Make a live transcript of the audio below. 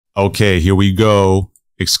Okay, here we go.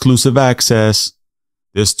 Exclusive access.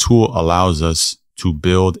 This tool allows us to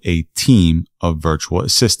build a team of virtual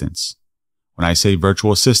assistants. When I say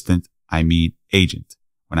virtual assistant, I mean agent.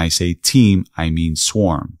 When I say team, I mean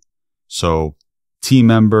swarm. So team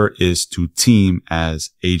member is to team as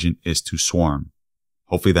agent is to swarm.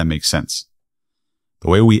 Hopefully that makes sense. The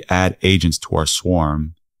way we add agents to our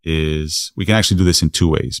swarm is, we can actually do this in two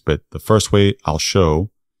ways, but the first way I'll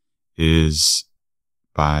show is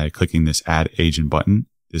by clicking this add agent button.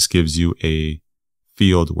 This gives you a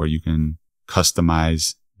field where you can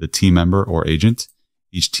customize the team member or agent.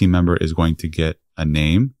 Each team member is going to get a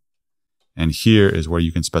name. And here is where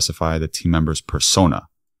you can specify the team member's persona.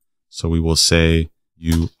 So we will say,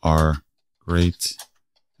 you are great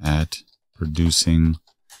at producing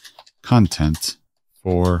content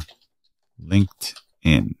for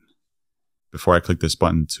LinkedIn. Before I click this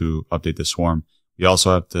button to update the swarm, we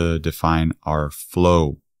also have to define our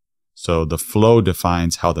flow. So the flow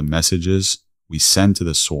defines how the messages we send to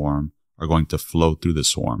the swarm are going to flow through the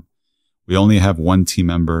swarm. We only have one team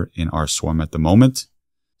member in our swarm at the moment.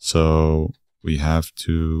 So we have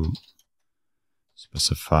to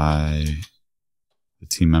specify the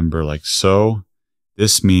team member like so.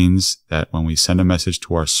 This means that when we send a message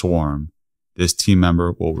to our swarm, this team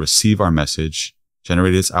member will receive our message,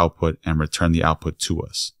 generate its output, and return the output to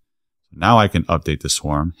us. Now I can update the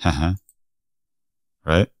swarm,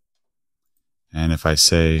 right? And if I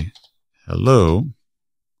say hello,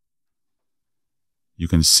 you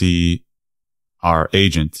can see our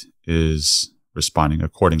agent is responding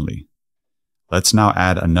accordingly. Let's now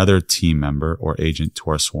add another team member or agent to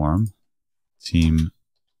our swarm. Team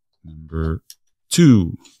member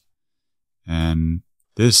 2. And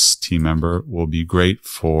this team member will be great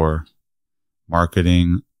for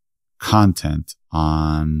marketing content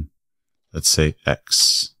on, let's say,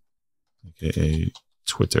 X, aka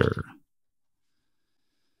Twitter.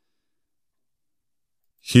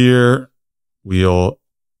 Here we'll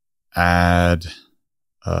add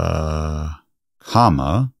a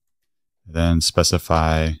comma, then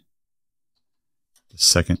specify the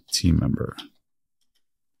second team member.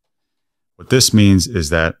 What this means is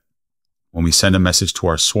that when we send a message to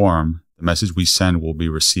our swarm, the message we send will be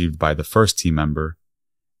received by the first team member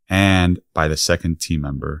and by the second team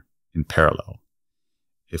member in parallel.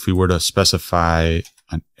 If we were to specify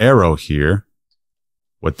an arrow here,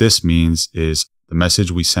 what this means is the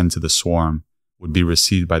message we send to the swarm would be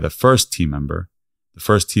received by the first team member. The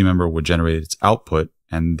first team member would generate its output,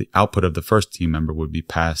 and the output of the first team member would be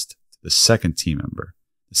passed to the second team member.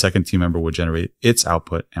 The second team member would generate its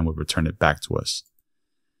output and would return it back to us.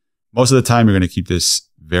 Most of the time, you're going to keep this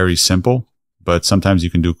very simple, but sometimes you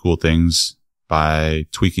can do cool things by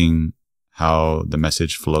tweaking how the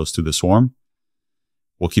message flows through the swarm.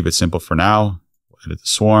 We'll keep it simple for now. We'll edit the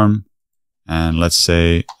swarm, and let's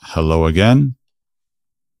say hello again.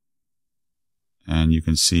 And you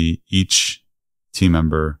can see each team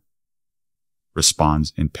member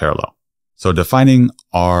responds in parallel. So defining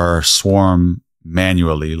our swarm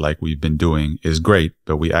manually, like we've been doing, is great,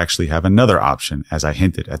 but we actually have another option, as I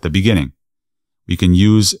hinted at the beginning. We can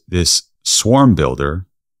use this swarm builder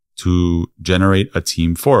to generate a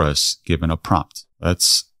team for us, given a prompt.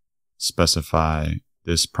 Let's specify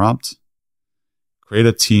this prompt. Create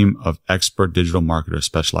a team of expert digital marketers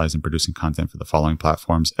specialized in producing content for the following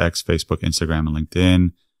platforms: X, Facebook, Instagram, and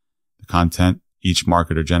LinkedIn. The content each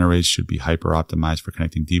marketer generates should be hyper optimized for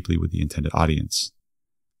connecting deeply with the intended audience.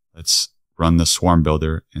 Let's run the swarm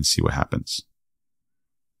builder and see what happens.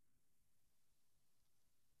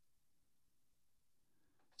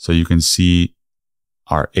 So you can see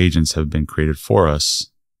our agents have been created for us.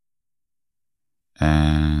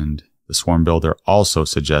 And the swarm builder also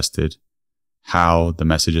suggested how the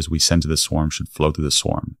messages we send to the swarm should flow through the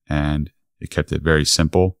swarm. And it kept it very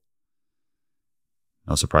simple.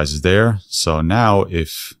 No surprises there. So now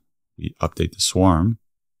if we update the swarm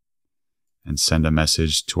and send a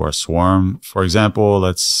message to our swarm, for example,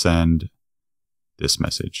 let's send this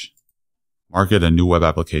message. Market a new web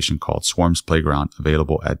application called Swarms Playground,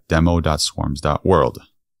 available at demo.swarms.world.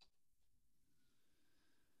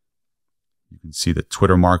 You can see the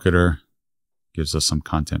Twitter marketer gives us some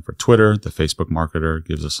content for Twitter. The Facebook marketer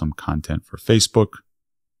gives us some content for Facebook.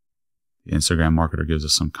 The Instagram marketer gives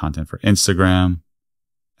us some content for Instagram.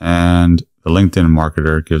 And the LinkedIn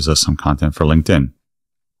marketer gives us some content for LinkedIn.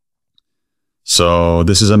 So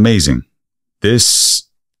this is amazing. This,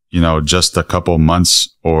 just a couple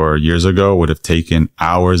months or years ago would have taken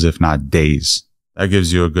hours, if not days. That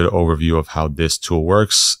gives you a good overview of how this tool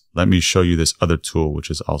works. Let me show you this other tool, which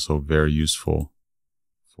is also very useful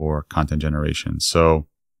for content generation. So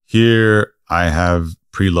here I have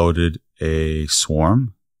preloaded a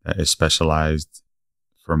swarm that is specialized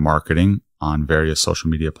for marketing on various social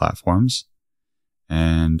media platforms.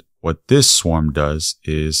 And what this swarm does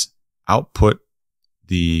is output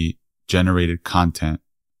the generated content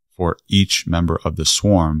for each member of the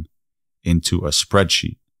swarm into a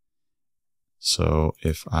spreadsheet. So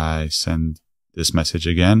if I send this message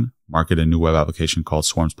again, market a new web application called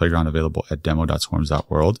Swarms Playground available at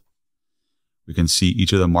demo.swarms.world, we can see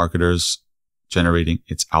each of the marketers generating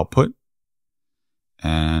its output.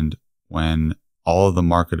 And when all of the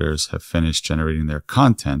marketers have finished generating their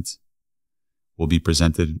content, we'll be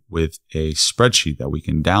presented with a spreadsheet that we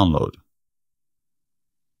can download.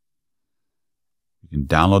 We can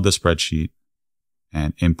download the spreadsheet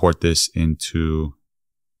and import this into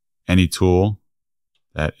any tool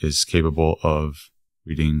that is capable of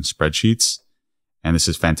reading spreadsheets. And this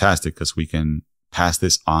is fantastic because we can pass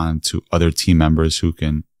this on to other team members who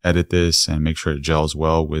can edit this and make sure it gels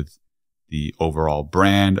well with the overall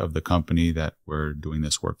brand of the company that we're doing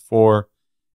this work for.